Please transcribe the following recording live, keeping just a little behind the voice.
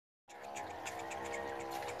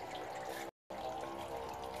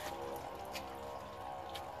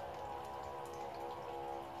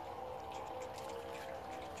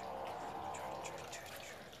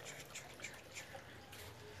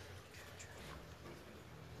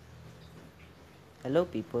Hello,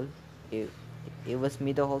 people. It, it was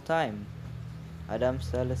me the whole time. Adam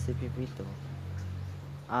Salas Pipito.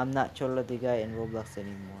 I'm not Cholo the guy in Roblox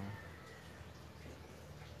anymore.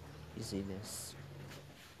 You see this?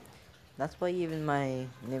 That's why even my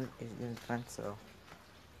name is in pencil.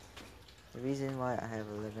 The reason why I have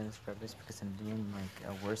 11 subscribers is because I'm doing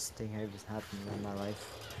like a worst thing ever happened in my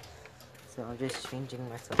life. So I'm just changing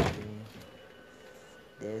myself to be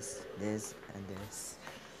this, and this.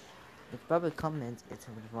 You probably comment if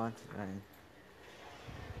you want, and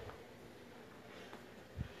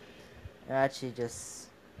I actually just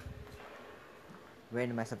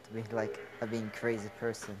rating myself to be like a being crazy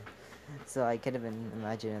person. So I can't even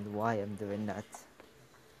imagine why I'm doing that.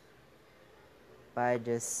 But I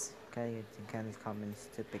just kind of comments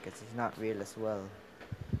too because it's not real as well.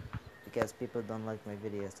 Because people don't like my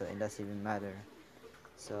videos, so it doesn't even matter.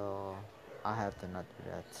 So I have to not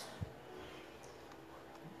do that.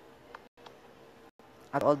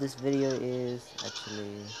 After all, this video is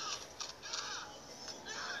actually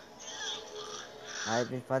I've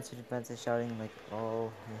been constantly fans shouting like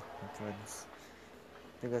oh influence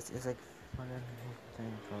because it's like modern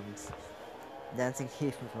influence dancing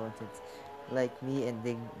influences like me and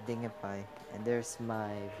Dingapie, and there's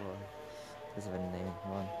my boy. This is my name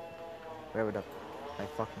one. Where would up my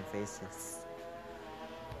fucking faces?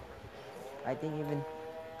 I think even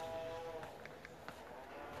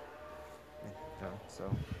so.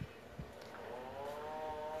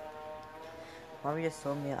 Mommy just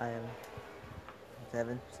told me I am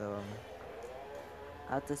 7, so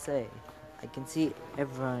I have to say I can see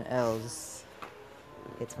everyone else.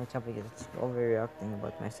 It's my topic. It's overreacting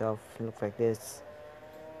about myself. Look like this.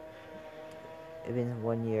 It's been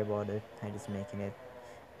 1 year about it. I just making it.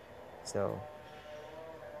 So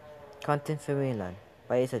content for me, lad.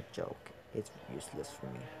 But it's a joke. It's useless for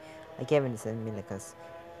me. I can't even send me like us.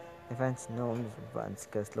 My fans know I'm fans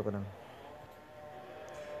because look at him.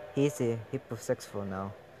 He's a hyposexual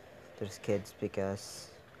now. There's kids because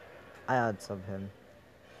I outsub him.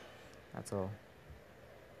 That's all.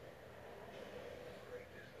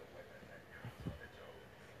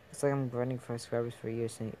 It's like I'm grinding for subscribers for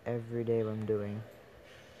years and every day what I'm doing.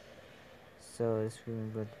 So it's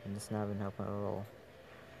really good and it's not even helping at all.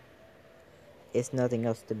 It's nothing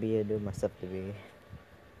else to be. I do myself to be.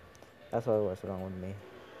 That's what was wrong with me.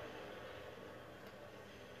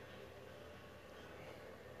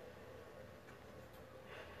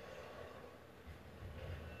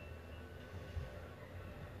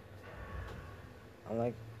 I'm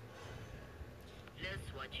like,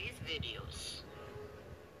 let's watch his videos.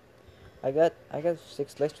 I got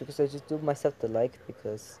 6 likes because I just do myself to like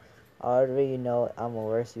because I already know I'm the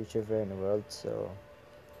worst YouTuber in the world, so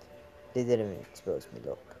they didn't even expose me.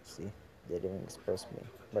 Look, see, they didn't even expose me.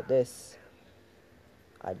 But this,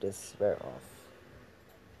 I just swear off.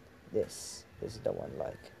 This is the one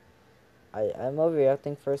like. I'm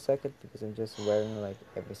overreacting for a second because I'm just wearing like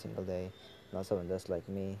every single day. Not someone does like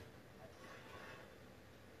me.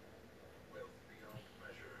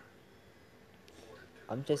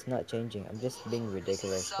 I'm just not changing. I'm just being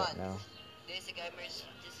ridiculous right now.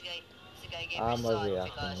 I'm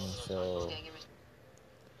overreacting, so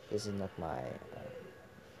this is not my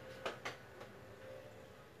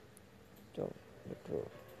joke.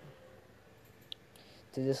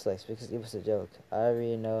 To dislikes because it was a joke. I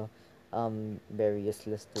already know I'm very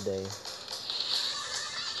useless today,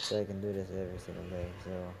 so I can do this every single day.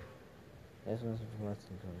 So that's one of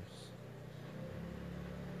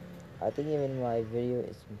I think even my video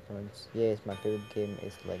is influence. Yes, my favorite game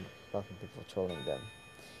is like fucking people trolling them,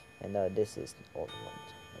 and this is all the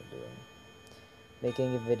ones I'm doing.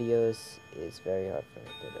 Making videos is very hard for me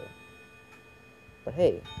to do. But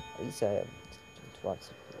hey, at least I have once.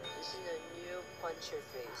 This is a new punch your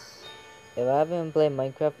face. If I haven't played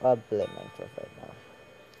Minecraft, I'll play Minecraft right now.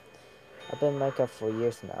 I've been Minecraft for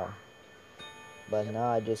years now, but now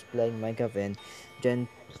I just playing Minecraft in Gen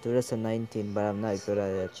 2019, but I'm not good at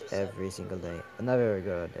it every single day. I'm not very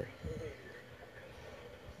good at it,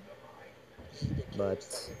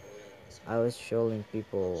 but I was trolling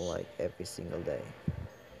people like every single day.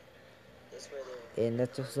 And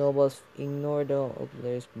that's just snowballs ignore the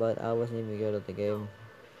players, but I wasn't even good at the game.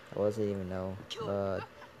 I wasn't even know, but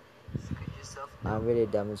I'm really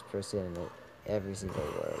the dumbest person in every single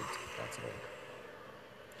world. That's all.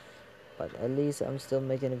 But at least I'm still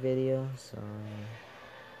making a video, so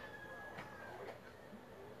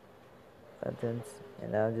content.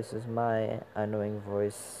 And now this is my annoying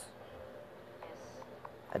voice.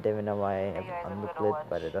 I don't even know why I'm look lit,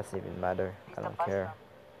 but it doesn't even matter. I don't care.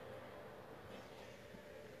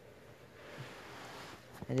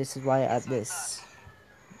 And this is why I add this.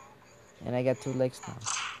 And I got 2 legs now.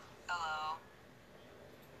 Hello.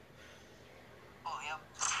 Oh, yep.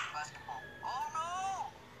 Basketball. Oh, no!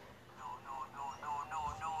 No, no, no, no, no,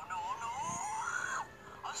 no, no, no!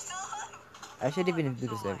 I'm still alive! I should even I'm do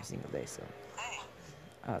still this every alive. single day, so Hey.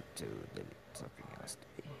 I have to delete something else to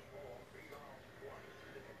be.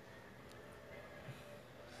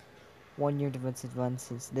 1 year defense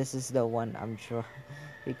advances. This is the one I'm sure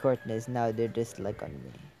recording this now. They're just like on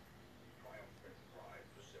me.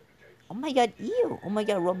 Oh my god, ew! Oh my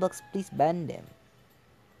god, Roblox, please ban them.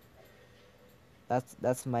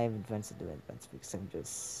 That's my advanced advantage because I'm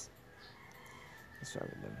just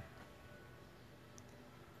destroying them.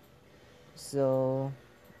 So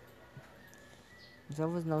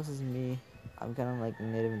someone notices me. I'm kind of like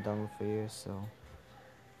native and dumb for years, so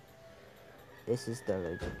this is the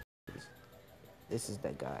legend. This is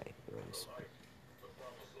the guy who is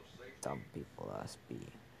dumb people as be.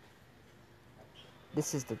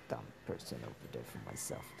 This is the dumb person over there for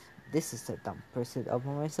myself. This is the dumb person over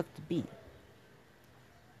myself to be.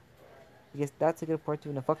 Because that's a good part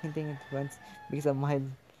doing the fucking thing at once. Because I might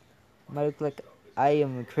look like I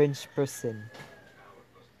am a cringe person.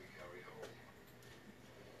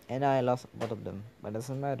 And I lost both of them. But it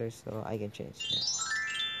doesn't matter, so I can change. Yeah.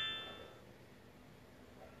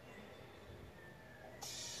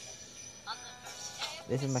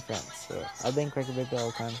 This is my friend, so I've been cracker baby all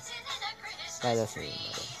the time. That doesn't really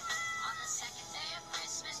matter.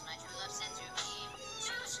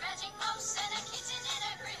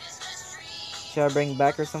 Should I bring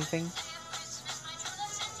back or something?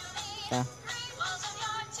 Yeah.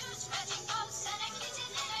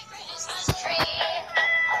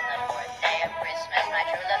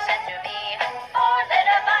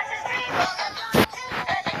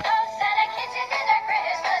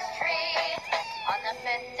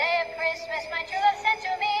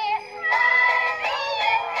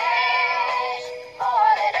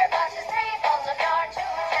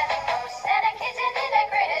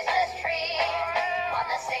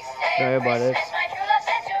 Sorry about it.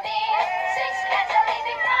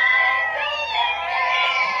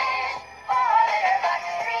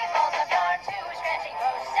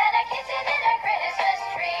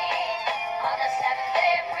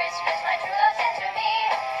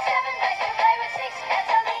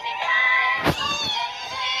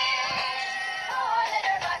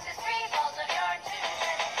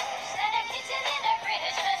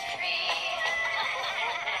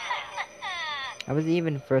 I was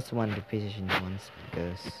even first one to position once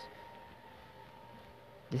because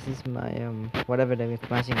this is my whatever that is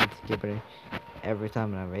smashing it together every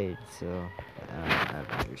time I raid, so I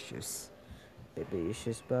have issues. Baby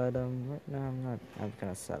issues, but right now I'm not. I'm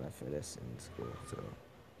kind of silent for this in school, so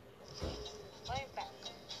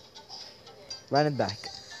run it back.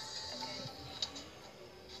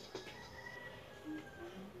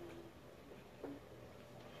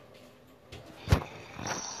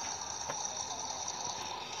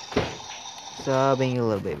 So I've been a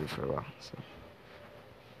little baby for a while. So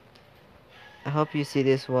I hope you see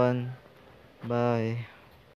this one. Bye.